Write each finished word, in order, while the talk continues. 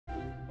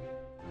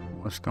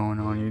What's going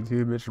on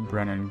YouTube? It's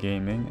Brennan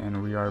Gaming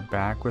and we are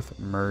back with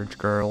Merge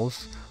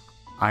Girls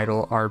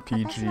Idol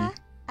RPG,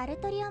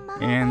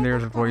 and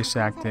there's voice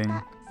acting.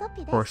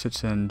 Of course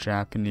it's in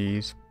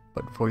Japanese,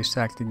 but voice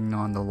acting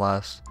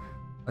nonetheless.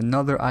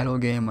 Another idol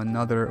game,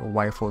 another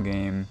waifu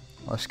game.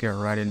 Let's get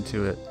right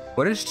into it.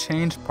 What is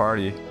change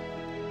party?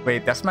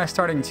 Wait, that's my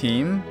starting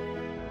team?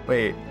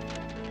 Wait,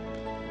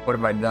 what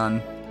have I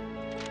done?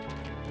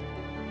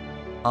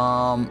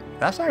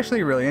 That's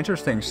actually really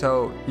interesting.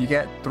 So you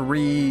get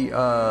 3,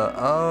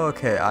 oh,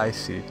 okay, I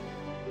see.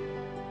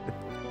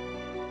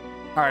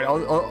 Alright,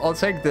 I'll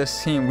take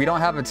this team. We don't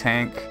have a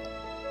tank.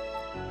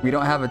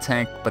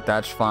 But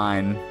that's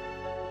fine.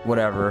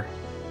 Whatever.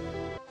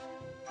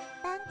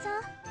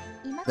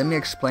 Let me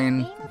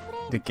explain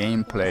the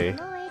gameplay.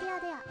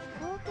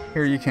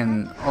 Here you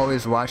can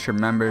always watch your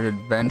members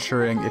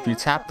adventuring. If you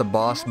tap the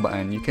boss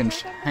button, you can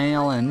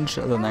challenge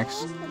the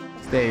next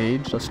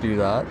stage. Let's do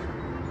that.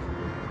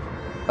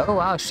 Oh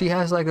wow, she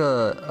has like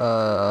a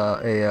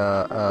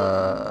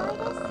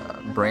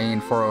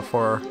brain for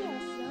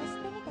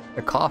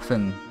a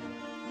coffin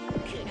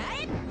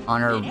on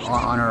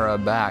her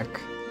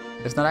back.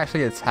 It's not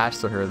actually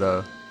attached to her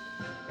though.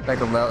 It's like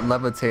a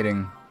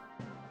levitating.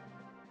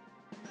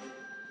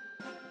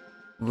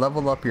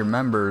 Level up your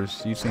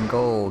members using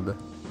gold.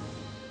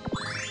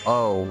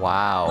 Oh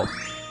wow.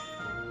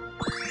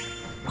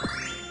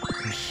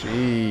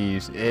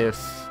 Jeez,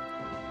 if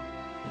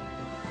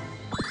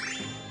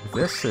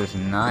this is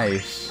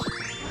nice.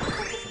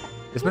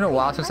 It's been a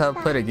while since I've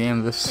played a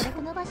game this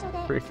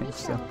freaking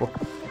simple.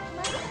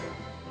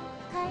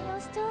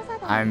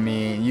 I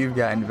mean, you've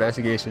got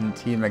investigation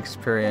team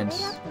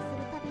experience.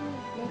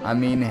 I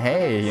mean,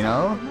 hey, you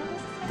know,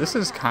 this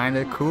is kind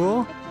of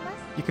cool.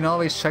 You can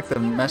always check the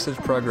message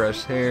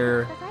progress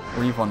here.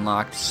 We've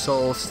unlocked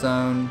Soul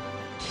Stone.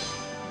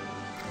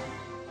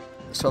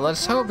 So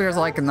let's hope there's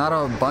like not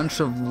a bunch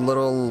of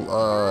little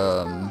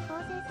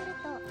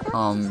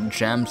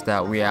gems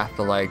that we have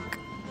to like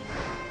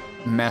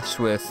mess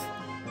with.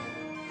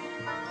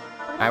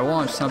 I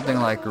want something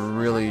like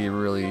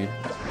really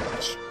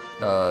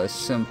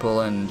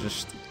simple and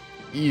just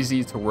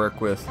easy to work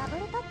with,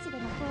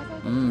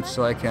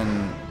 so I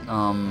can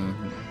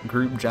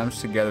group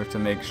gems together to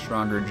make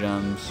stronger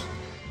gems.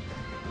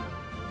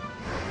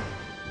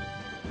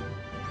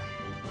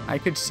 I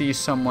could see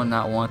someone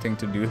not wanting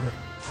to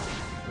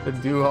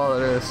do all of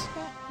this.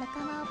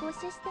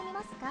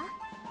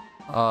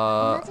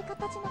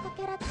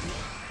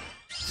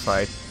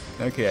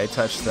 Okay, I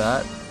touched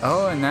that.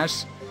 Oh, and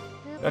that's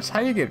how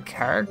you get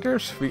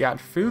characters. We got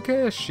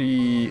Fuka.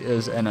 She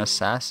is an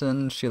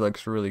assassin. She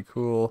looks really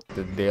cool.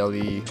 The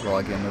daily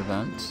login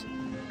event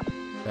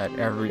that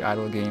every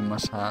idol game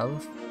must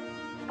have,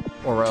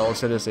 or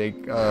else it is a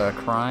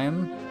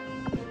crime.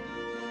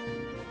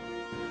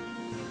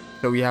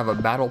 So we have a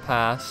battle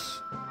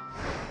pass.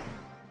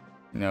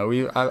 You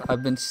know,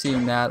 I've been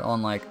seeing that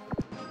on like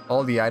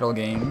all the idol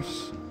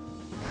games,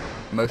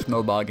 most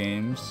mobile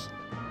games.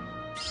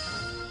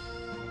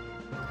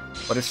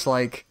 But it's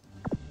like,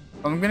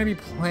 I'm gonna be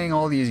playing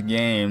all these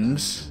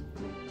games,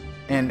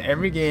 and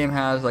every game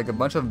has like a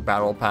bunch of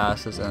battle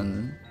passes,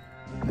 and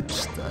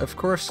of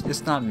course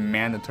it's not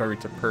mandatory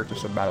to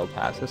purchase a battle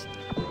pass,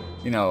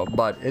 you know,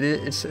 but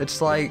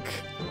it's like,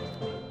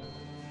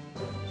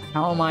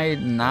 how am I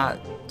not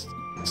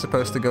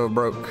supposed to go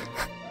broke?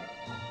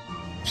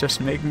 Just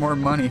make more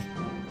money.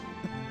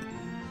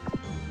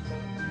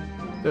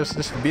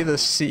 Just be the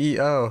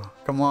CEO.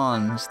 Come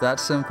on, it's that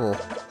simple.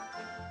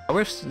 I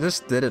wish this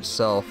did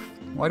itself.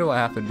 Why do I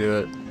have to do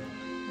it?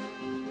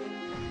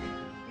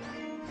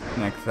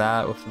 Connect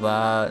that with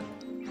that.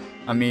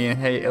 I mean,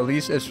 hey, at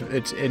least it's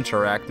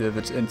interactive,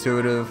 it's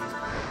intuitive.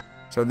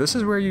 So this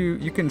is where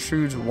you can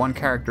choose one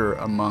character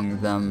among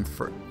them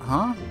for,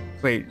 huh?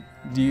 Wait,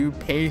 do you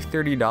pay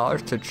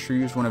 $30 to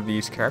choose one of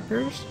these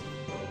characters?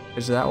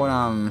 Is that what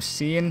I'm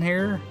seeing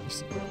here?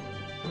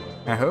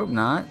 I hope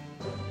not.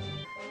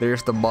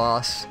 There's the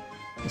boss.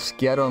 Let's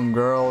get him,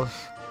 girls.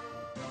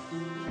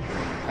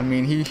 I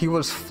mean, he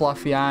was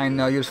fluffy, I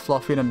know, he was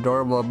fluffy and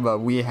adorable, but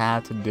we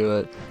had to do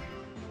it.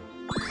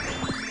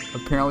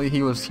 Apparently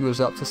he was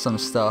up to some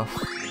stuff.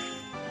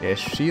 Yeah,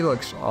 she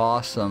looks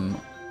awesome.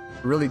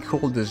 Really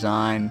cool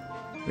design.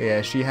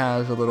 Yeah, she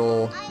has a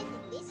little,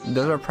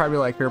 those are probably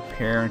like her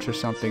parents or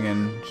something,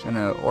 and an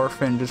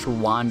orphan just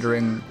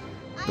wandering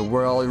the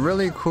world.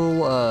 Really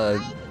cool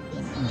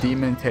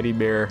demon teddy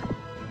bear.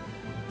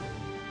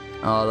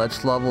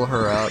 Let's level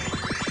her up.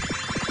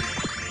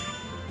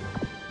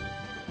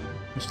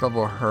 Let's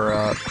level her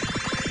up.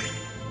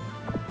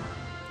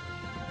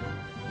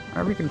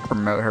 Or we can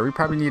promote her. We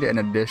probably need an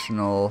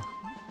additional,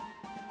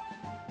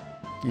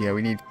 yeah,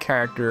 we need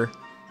character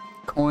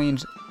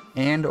coins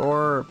and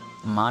or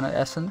mana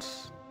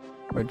essence,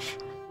 which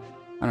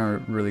I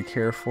don't really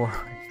care for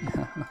right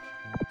now.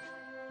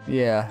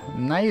 Yeah,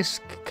 nice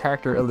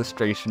character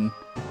illustration.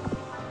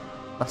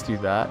 Let's do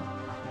that.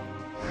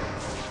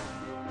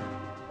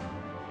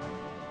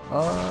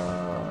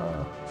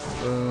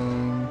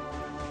 Boom.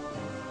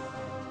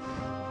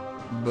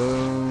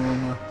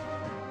 Boom.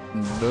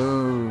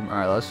 Boom. All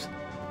right,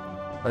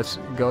 let's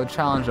go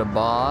challenge a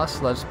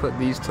boss. Let's put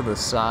these to the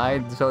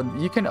side. So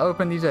you can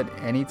open these at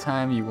any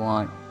time you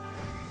want.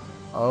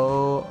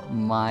 Oh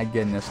my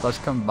goodness. Let's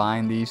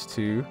combine these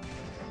two.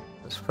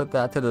 Let's put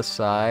that to the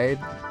side.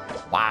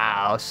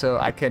 Wow. So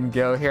I can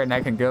go here and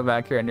I can go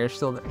back here and they're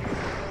still there.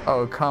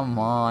 Oh, come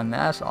on.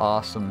 That's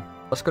awesome.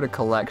 Let's go to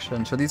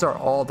collection. So these are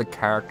all the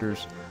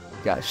characters.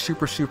 We got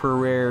super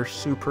rare,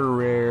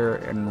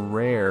 and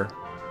rare.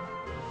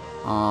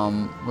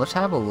 Let's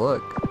have a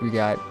look. We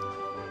got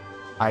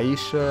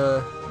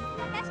Aisha.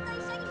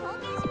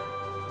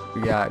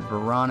 We got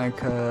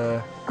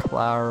Veronica,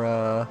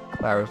 Clara.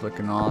 Clara's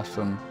looking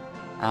awesome.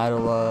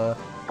 Adela,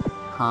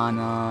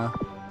 Hana,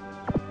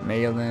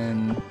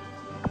 Malin,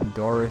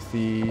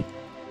 Dorothy,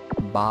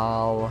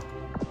 Baal.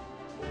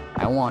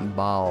 I want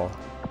Baal.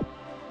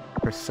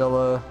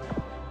 Priscilla,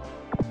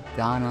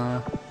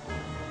 Donna,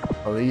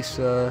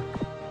 Elisa,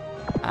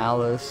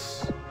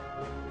 Alice.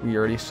 We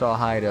already saw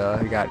Haida.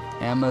 We got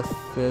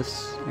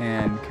Amethyst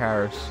and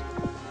Karis.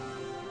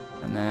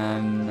 And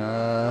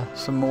then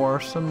some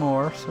more.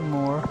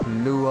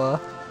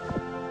 Lua,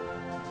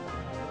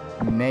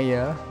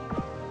 Naya,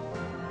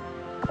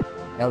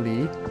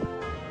 Ellie,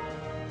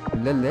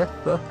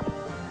 Lilith,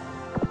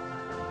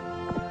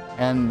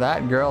 and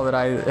that girl that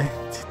I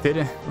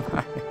didn't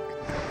like.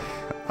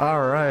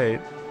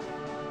 Alright.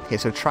 Okay,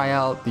 so try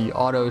out the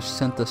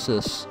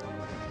auto-synthesis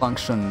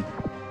function.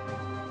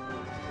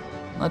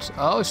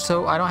 Oh,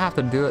 so I don't have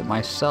to do it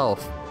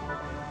myself.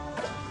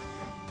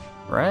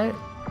 Right?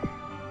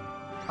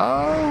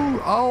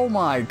 Oh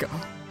my god.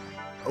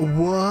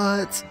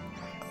 What?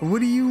 What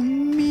do you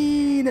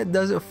mean it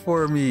does it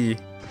for me?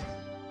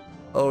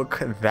 Oh,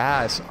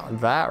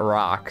 that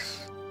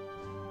rocks.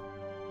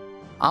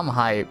 I'm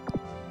hyped.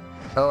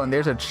 Oh, and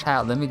there's a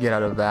chat. Let me get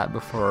out of that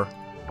before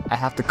I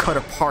have to cut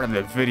a part of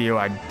the video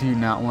I do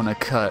not want to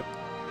cut.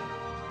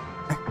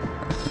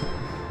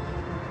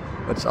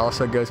 Let's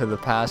also go to the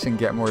past and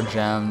get more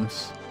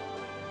gems.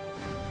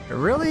 A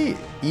really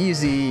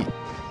easy,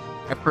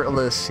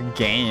 effortless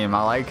game.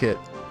 I like it.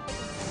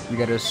 We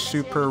got a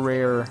super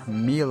rare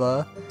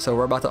Mila. So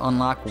we're about to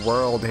unlock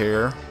world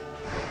here.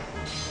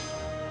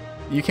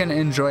 You can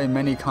enjoy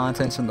many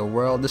contents in the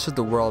world. This is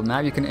the world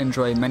map. You can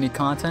enjoy many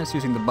contents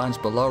using the buttons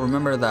below.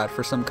 Remember that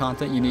for some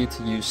content you need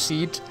to use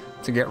seed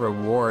to get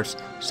rewards.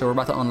 So we're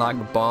about to unlock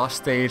the boss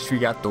stage. We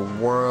got the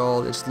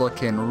world. It's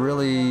looking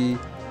really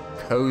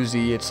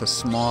cozy. It's a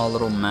small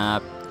little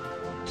map,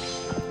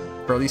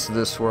 or at least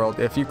this world.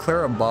 If you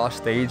clear a boss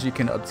stage, you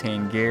can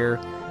obtain gear.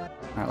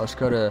 Alright, let's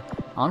go to...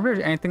 I wonder if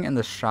there's anything in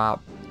the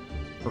shop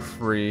for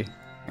free.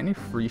 Any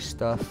free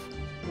stuff?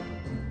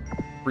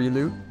 Free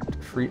loot?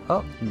 Free...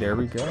 Oh, there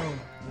we go.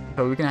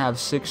 So we can have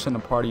 6 in the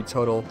party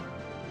total.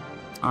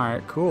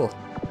 Alright, cool.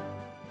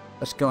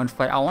 Let's go and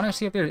fight. I want to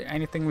see if there's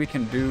anything we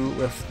can do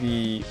with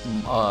the...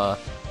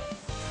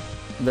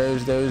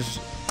 those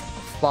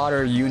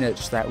fodder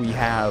units that we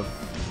have.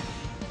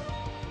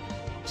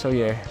 So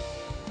yeah.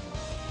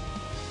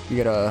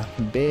 You got a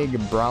big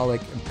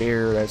brolic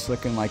bear that's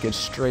looking like it's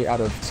straight out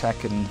of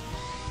Tekken.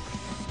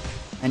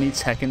 Any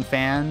Tekken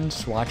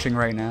fans watching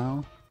right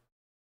now?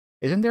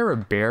 Isn't there a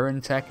bear in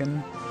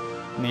Tekken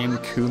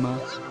named Kuma?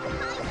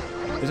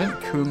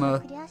 Isn't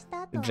Kuma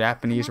the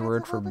Japanese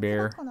word for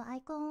bear?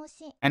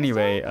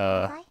 Anyway,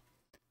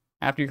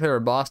 after you clear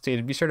a boss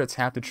stage, be sure to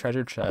tap the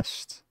treasure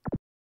chest.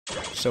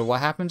 So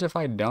what happens if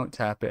I don't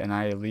tap it and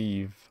I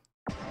leave?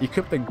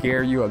 Equip the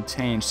gear you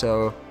obtain.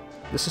 So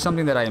this is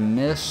something that I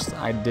missed.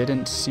 I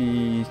didn't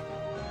see...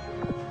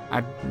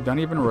 I don't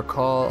even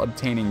recall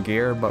obtaining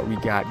gear, but we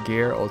got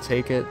gear. I'll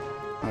take it.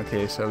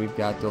 Okay, so we've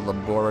got the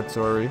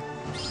laboratory.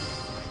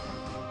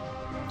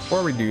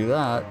 Before we do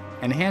that,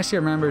 enhance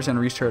your members and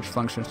research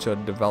functions to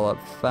develop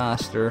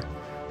faster.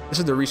 This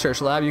is the research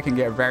lab. You can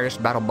get various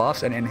battle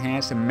buffs and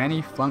enhance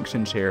many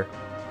functions here.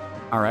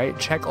 Alright,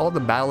 check all the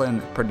battle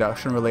and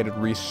production related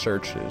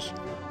researches.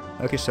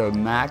 Okay, so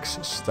max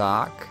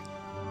stock.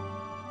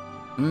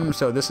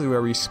 So this is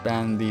where we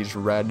spend these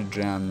red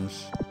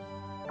gems.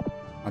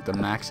 Have to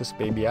max this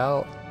baby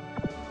out.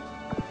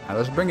 Alright,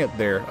 let's bring it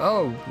there.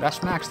 Oh, that's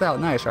maxed out.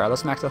 Nice. Alright,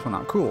 let's max this one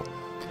out. Cool.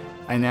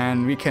 And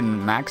then we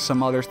can max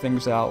some other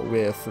things out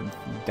with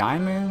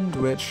diamond,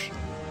 which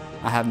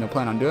I have no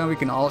plan on doing. We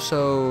can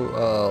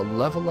also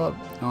level up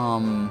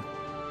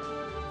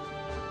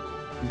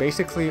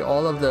basically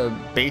all of the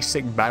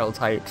basic battle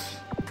types.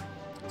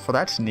 So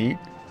that's neat.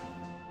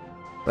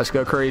 Let's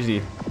go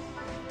crazy.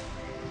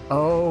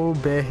 Oh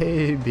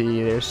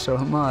baby, there's so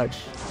much.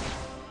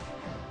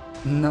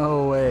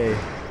 No way.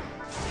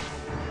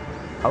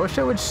 I wish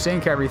I would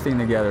sync everything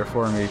together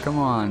for me. Come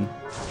on.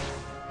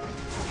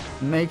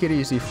 Make it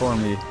easy for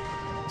me.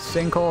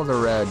 Sync all the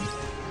red.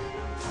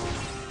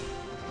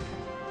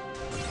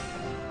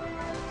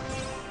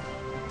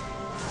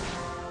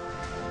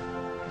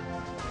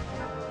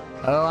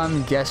 Oh,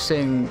 I'm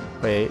guessing...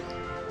 Wait.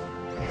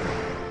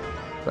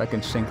 So I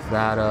can sync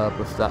that up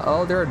with that.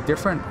 Oh, they're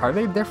different. Are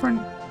they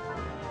different?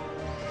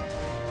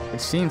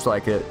 It seems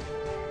like it.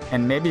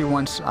 And maybe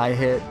once I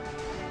hit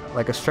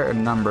like a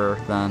certain number,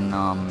 then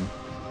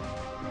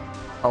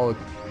I'll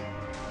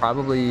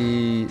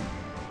probably,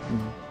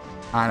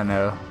 I don't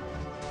know.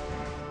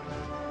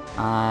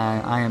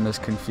 I am as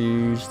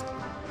confused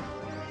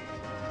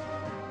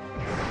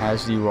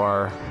as you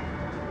are.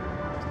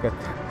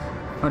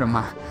 What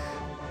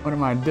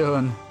am I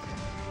doing?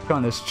 Look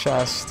on this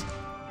chest.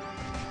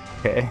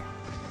 Okay.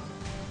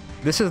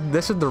 This is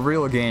the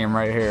real game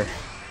right here.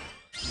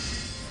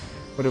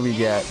 What do we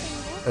get?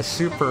 A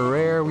super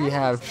rare. We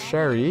have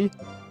Sherry.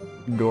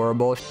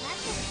 Adorable.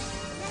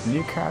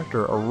 New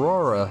character,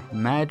 Aurora.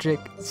 Magic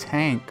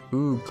tank.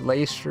 Ooh,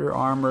 Glacier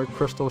armor,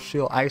 Crystal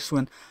shield,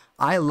 Icewind.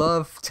 I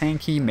love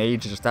tanky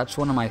mages. That's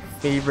one of my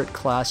favorite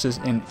classes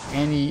in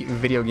any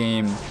video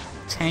game.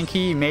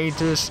 Tanky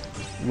mages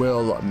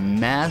will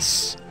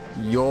mess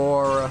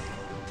your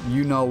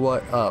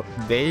you-know-what up.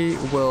 They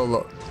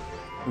will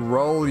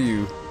roll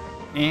you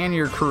and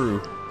your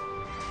crew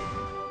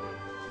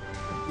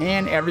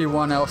and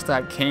everyone else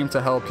that came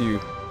to help you.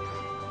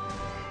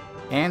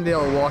 And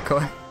they'll walk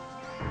away.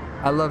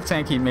 I love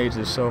tanky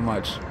mages so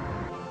much.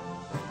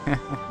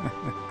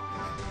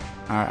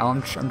 Alright,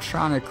 I'm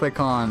trying to click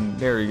on,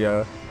 there we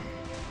go.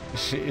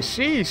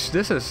 Sheesh,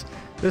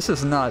 this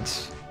is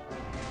nuts.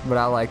 But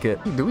I like it.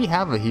 Do we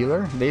have a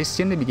healer? They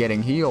seem to be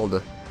getting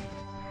healed.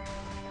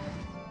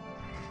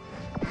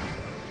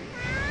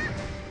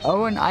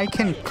 Oh, and I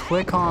can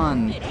click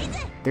on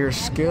their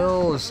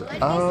skills.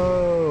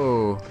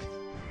 Oh.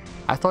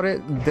 I thought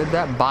it did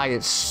that by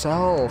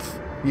itself.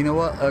 You know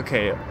what?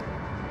 Okay.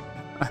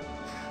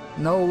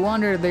 No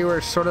wonder they were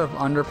sort of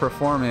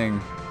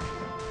underperforming.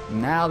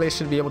 Now they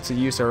should be able to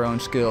use their own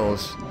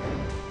skills.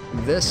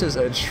 This is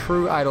a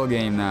true idle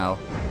game now.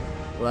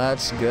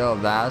 Let's go.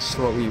 That's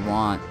what we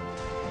want.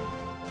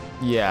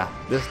 Yeah,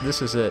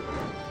 this is it.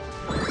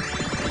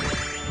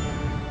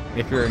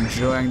 If you're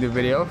enjoying the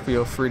video,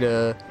 feel free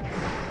to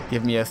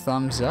give me a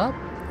thumbs up.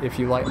 If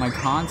you like my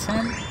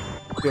content,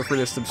 feel free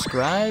to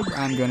subscribe.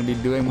 I'm going to be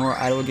doing more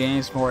idle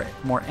games, more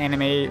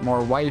anime,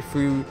 more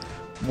waifu,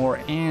 more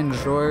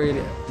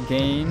Android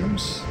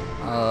games,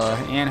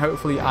 and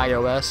hopefully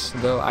iOS,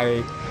 though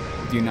I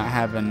do not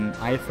have an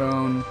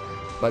iPhone.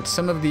 But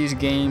some of these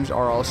games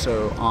are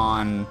also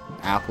on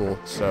Apple,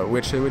 so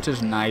which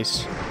is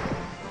nice.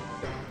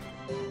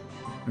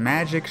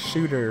 Magic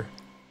shooter.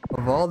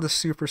 Of all the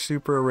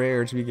super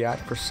rares we got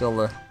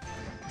Priscilla.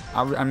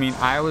 I mean,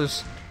 I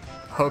was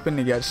hoping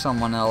to get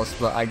someone else,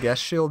 but I guess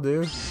she'll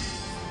do.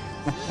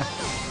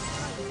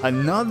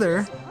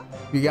 Another.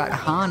 We got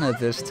Hana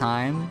this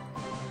time.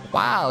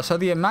 Wow, so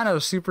the amount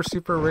of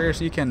super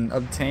rares you can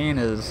obtain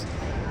is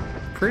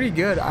pretty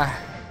good. I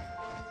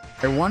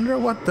wonder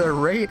what the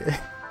rate.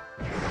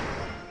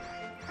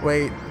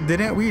 Wait,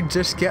 didn't we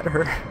just get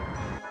her?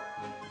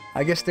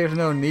 I guess there's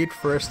no need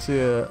for us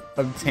to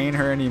obtain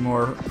her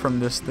anymore from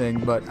this thing,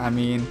 but I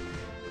mean,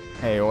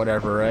 hey,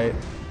 whatever, right?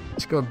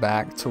 Let's go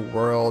back to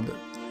world.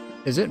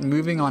 Is it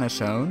moving on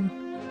its own?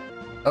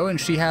 Oh,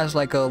 and she has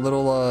like a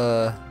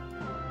little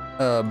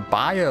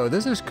bio.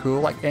 This is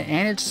cool. Like,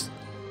 and it's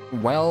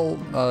well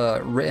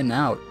written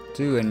out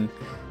too, and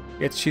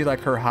it's she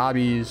like her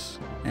hobbies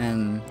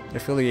and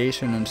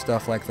affiliation and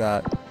stuff like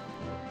that.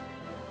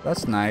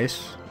 That's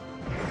nice.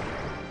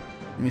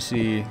 Let me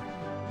see.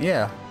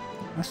 Yeah,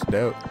 that's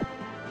dope.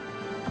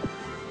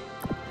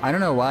 I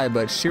don't know why,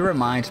 but she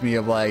reminds me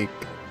of like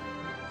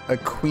a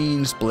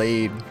Queen's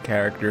Blade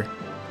character.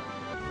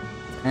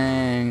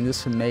 Dang,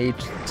 this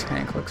mage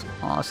tank looks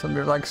awesome.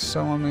 There's like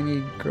so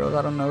many girls.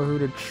 I don't know who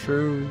to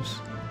choose.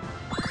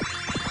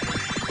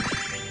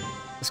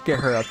 Let's get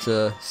her up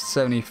to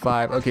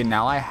 75. Okay,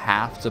 now I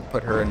have to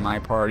put her in my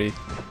party.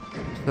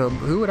 So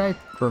who would I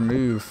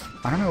remove?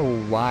 I don't know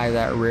why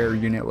that rare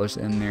unit was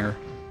in there.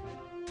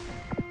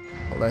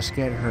 But let's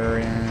get her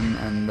in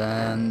and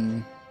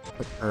then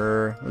put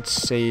her. Let's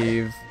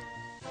save.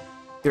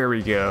 There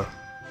we go.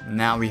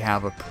 Now we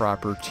have a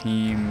proper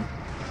team.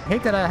 I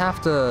hate that I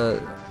have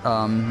to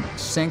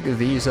sync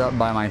these up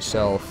by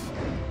myself.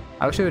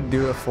 I wish it would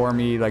do it for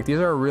me. Like, these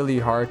are really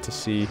hard to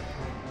see.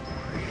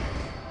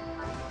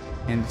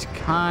 And it's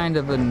kind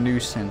of a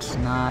nuisance,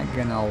 not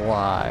gonna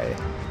lie.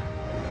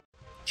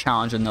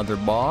 Challenge another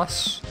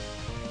boss.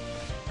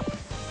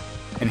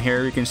 And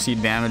here we can see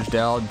damage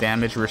dealt,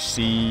 damage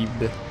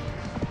received,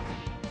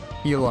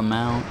 heal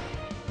amount.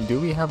 Do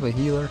we have a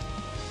healer?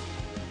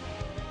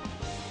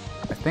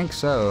 I think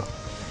so.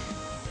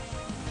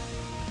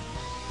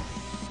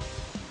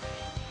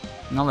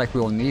 Not like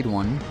we'll need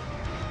one.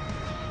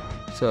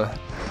 So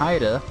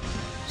Haida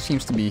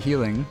seems to be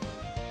healing.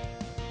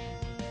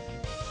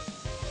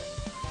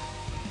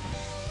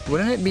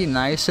 Wouldn't it be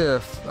nice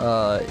if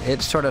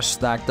it sort of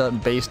stacked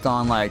up based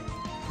on like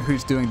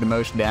who's doing the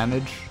most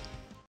damage?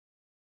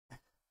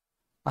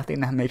 I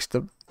think that makes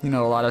the, a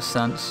lot of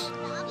sense.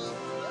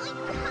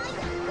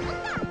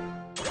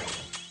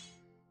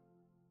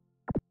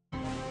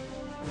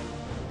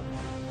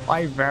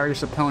 Fight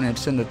various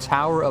opponents in the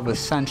Tower of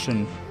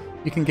Ascension.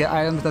 You can get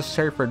items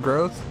necessary for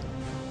growth.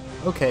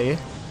 Okay,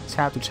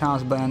 tap the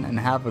challenge button and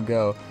have a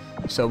go.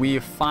 So we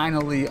have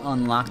finally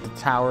unlocked the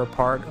tower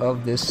part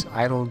of this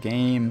idle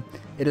game.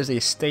 It is a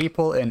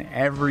staple in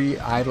every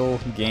idle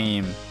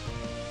game.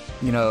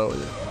 You know,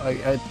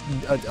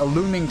 a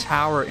looming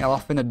tower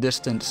off in a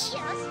distance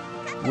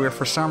where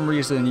for some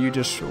reason you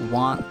just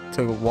want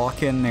to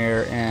walk in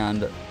there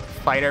and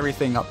fight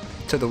everything up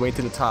to the way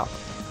to the top.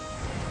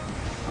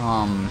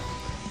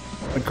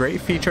 A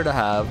great feature to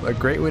have, a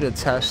great way to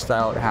test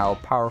out how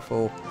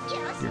powerful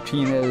your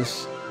team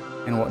is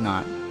and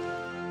whatnot.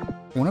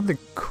 One of the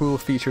cool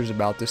features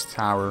about this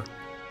tower,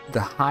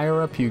 the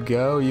higher up you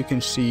go, you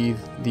can see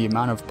the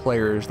amount of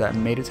players that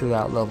made it to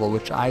that level,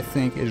 which I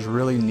think is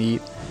really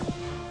neat,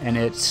 and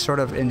it sort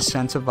of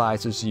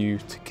incentivizes you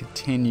to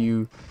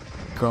continue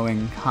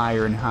going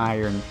higher and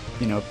higher and,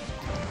 you know,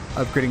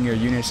 upgrading your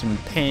units and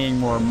paying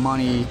more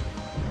money,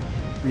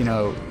 you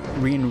know,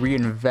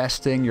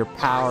 reinvesting your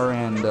power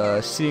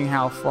and seeing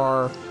how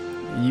far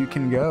you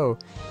can go.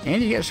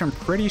 And you get some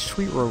pretty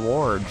sweet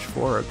rewards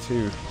for it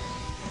too.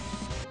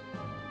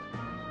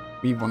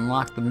 We've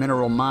unlocked the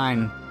mineral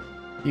mine.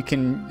 You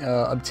can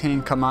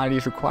obtain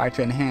commodities required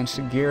to enhance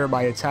gear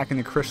by attacking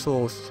the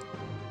crystals.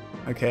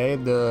 Okay,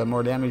 the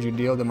more damage you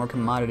deal, the more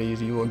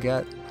commodities you will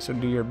get. So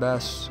do your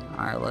best.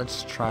 Alright,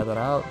 let's try that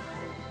out.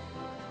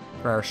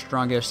 Put our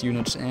strongest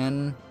units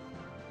in.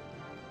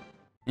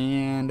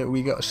 And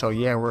we go. So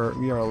yeah,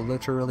 we are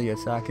literally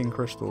attacking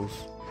crystals.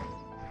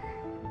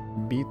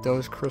 Beat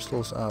those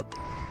crystals up.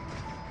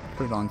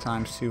 Put it on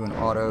 ×2 and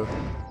auto.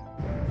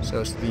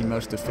 So it's the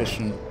most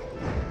efficient.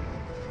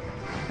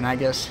 And I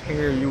guess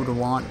here you would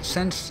want,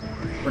 since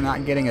we're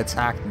not getting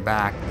attacked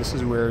back, this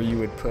is where you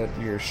would put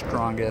your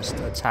strongest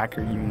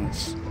attacker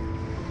units.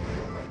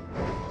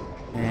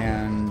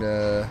 And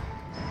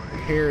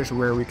here's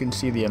where we can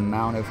see the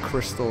amount of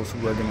crystals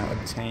we're going to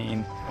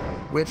obtain,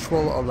 which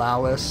will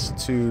allow us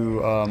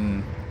to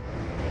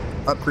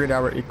upgrade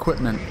our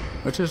equipment,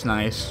 which is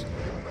nice.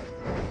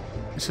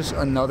 It's just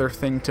another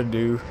thing to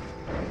do.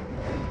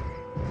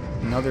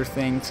 Another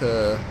thing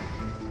to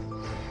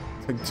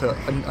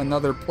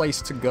another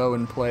place to go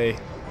and play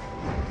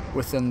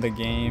within the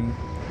game.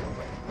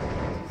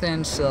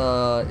 Since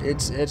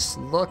it's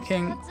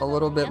looking a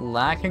little bit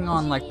lacking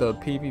on like the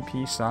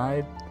PvP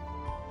side,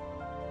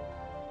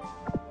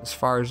 as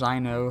far as I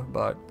know,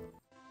 but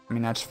I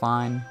mean that's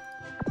fine.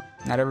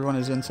 Not everyone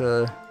is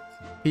into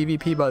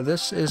PvP, but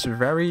this is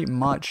very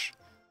much.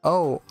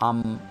 Oh,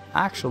 I'm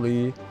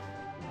actually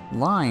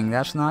lying.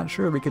 That's not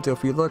true, because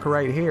if we look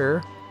right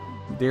here,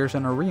 there's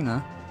an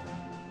arena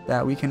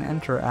that we can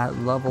enter at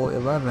level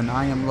 11.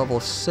 I am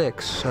level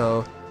 6,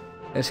 so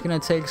it's gonna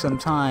take some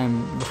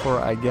time before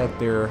I get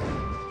there,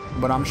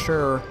 but I'm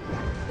sure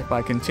if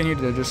I continue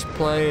to just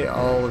play,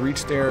 I'll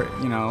reach there,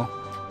 you know,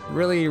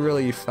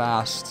 really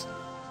fast,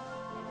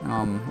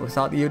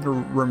 without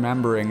even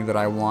remembering that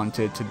I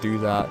wanted to do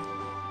that.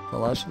 So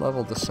let's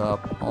level this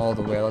up all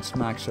the way. Let's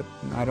max it.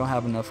 I don't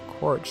have enough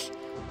quartz,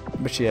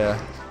 but yeah,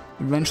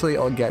 eventually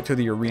I'll get to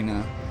the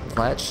arena.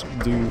 Let's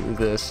do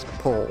this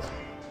pull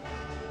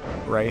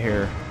right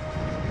here.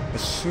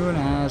 As soon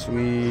as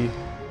we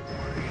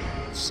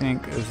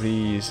sync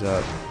these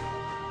up.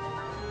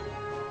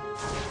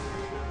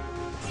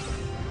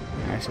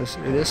 Nice.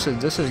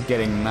 This is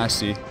getting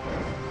messy.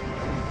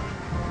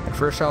 At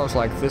first I was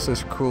like, this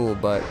is cool,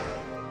 but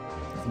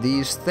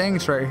these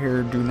things right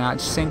here do not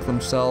sync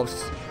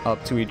themselves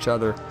up to each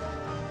other.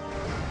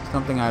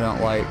 Something I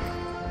don't like.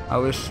 I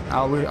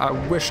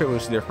wish it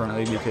was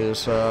differently,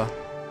 because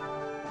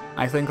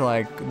I think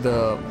like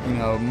the, you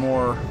know,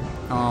 more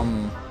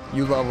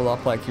you level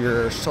up like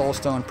your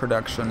soulstone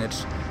production,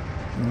 it's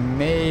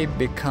may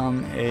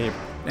become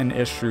an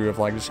issue of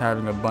like just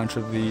having a bunch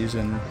of these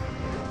in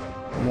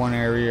one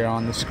area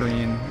on the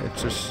screen.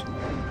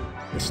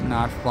 It's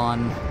not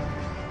fun.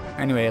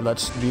 Anyway,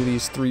 let's do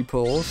these 3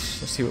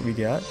 pulls. Let's see what we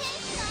get.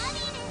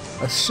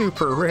 A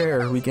super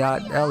rare. We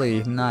got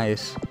Ellie.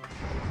 Nice.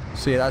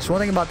 So yeah, that's one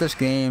thing about this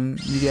game.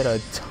 You get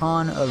a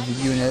ton of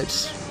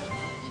units,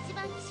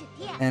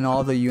 and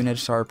all the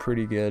units are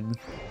pretty good.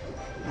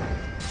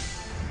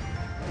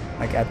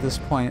 Like at this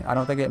point, I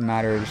don't think it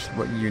matters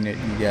what unit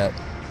you get.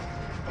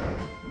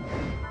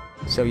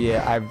 So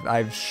yeah,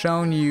 I've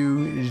shown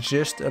you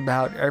just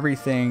about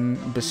everything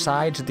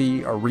besides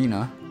the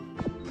arena,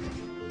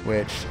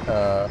 which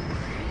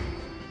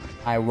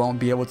I won't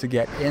be able to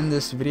get in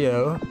this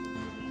video,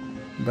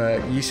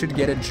 but you should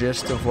get a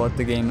gist of what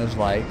the game is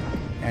like,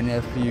 and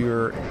if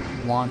you're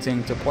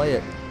wanting to play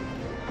it,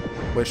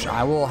 which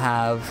I will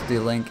have the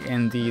link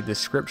in the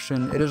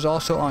description. It is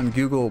also on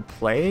Google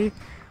Play.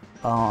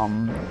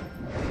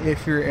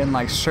 If you're in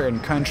like certain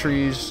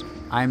countries,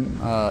 I'm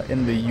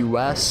in the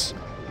US,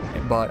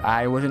 but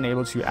I wasn't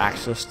able to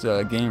access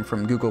the game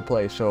from Google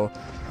Play. So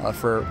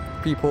for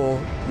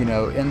people, you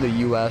know, in the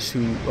US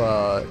who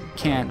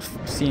can't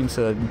seem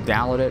to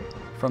download it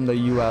from the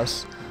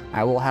US,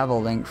 I will have a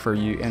link for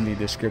you in the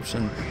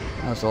description.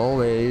 As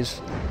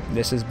always,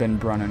 this has been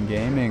Brunnen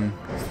Gaming.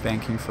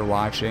 Thank you for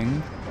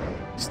watching.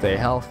 Stay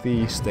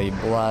healthy, stay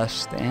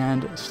blessed,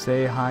 and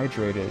stay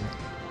hydrated.